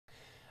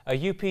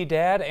A UP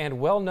dad and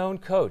well-known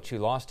coach who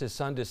lost his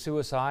son to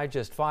suicide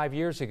just 5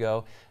 years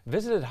ago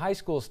visited high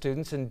school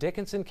students in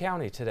Dickinson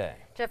County today.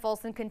 Jeff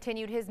Olson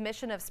continued his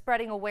mission of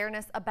spreading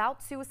awareness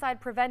about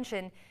suicide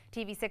prevention.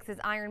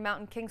 TV6's Iron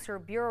Mountain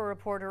Kingster Bureau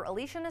reporter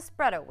Alicia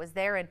Nespreto was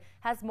there and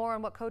has more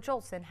on what Coach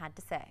Olson had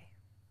to say.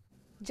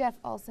 Jeff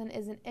Olson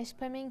is an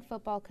Ishpeming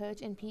football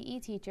coach and PE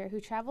teacher who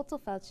traveled to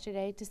Felch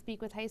today to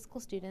speak with high school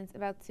students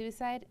about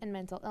suicide and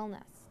mental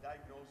illness.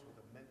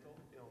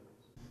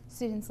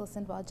 Students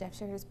listened while Jeff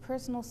shared his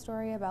personal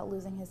story about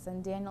losing his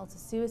son Daniel to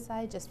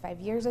suicide just 5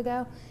 years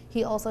ago.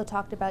 He also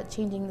talked about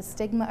changing the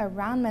stigma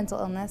around mental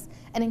illness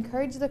and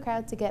encouraged the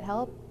crowd to get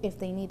help if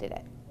they needed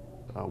it.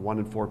 1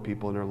 in 4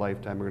 people in their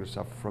lifetime are going to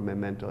suffer from a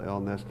mental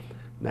illness.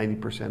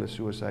 90% of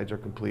suicides are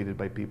completed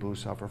by people who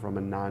suffer from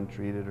a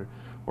non-treated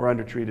or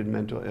undertreated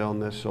mental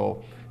illness.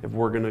 So if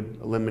we're going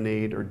to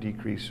eliminate or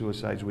decrease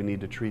suicides, we need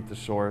to treat the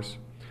source.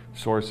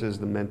 Source is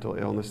the mental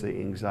illness, the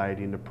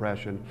anxiety and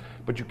depression.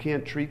 But you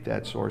can't treat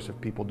that source if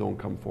people don't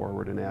come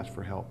forward and ask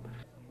for help.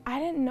 I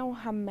didn't know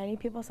how many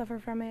people suffer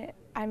from it.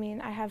 I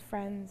mean, I have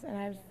friends and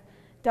I've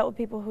dealt with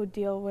people who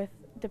deal with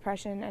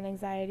depression and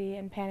anxiety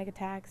and panic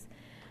attacks.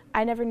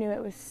 I never knew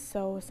it was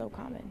so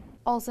common.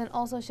 Olson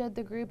also showed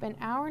the group an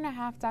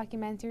hour-and-a-half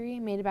documentary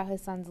made about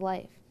his son's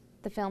life.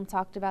 The film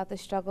talked about the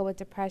struggle with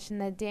depression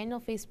that Daniel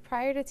faced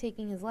prior to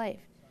taking his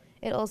life.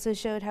 It also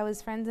showed how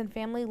his friends and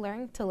family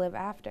learned to live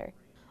after.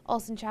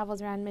 Olson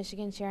travels around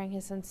Michigan sharing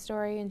his son's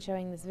story and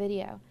showing this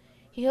video.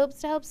 He hopes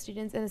to help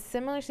students in a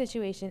similar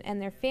situation and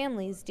their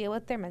families deal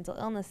with their mental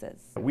illnesses.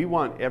 We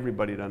want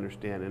everybody to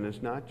understand, and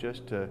it's not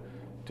just to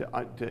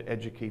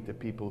educate the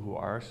people who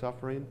are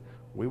suffering.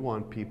 We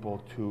want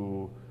people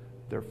to,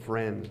 their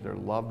friends, their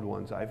loved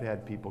ones. I've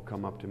had people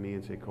come up to me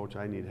and say, "Coach,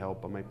 I need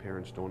help, but my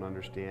parents don't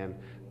understand.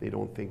 They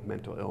don't think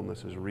mental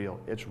illness is real."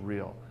 It's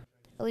real.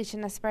 Alicia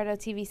Nespreto,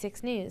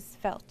 TV6 News,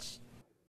 Felch.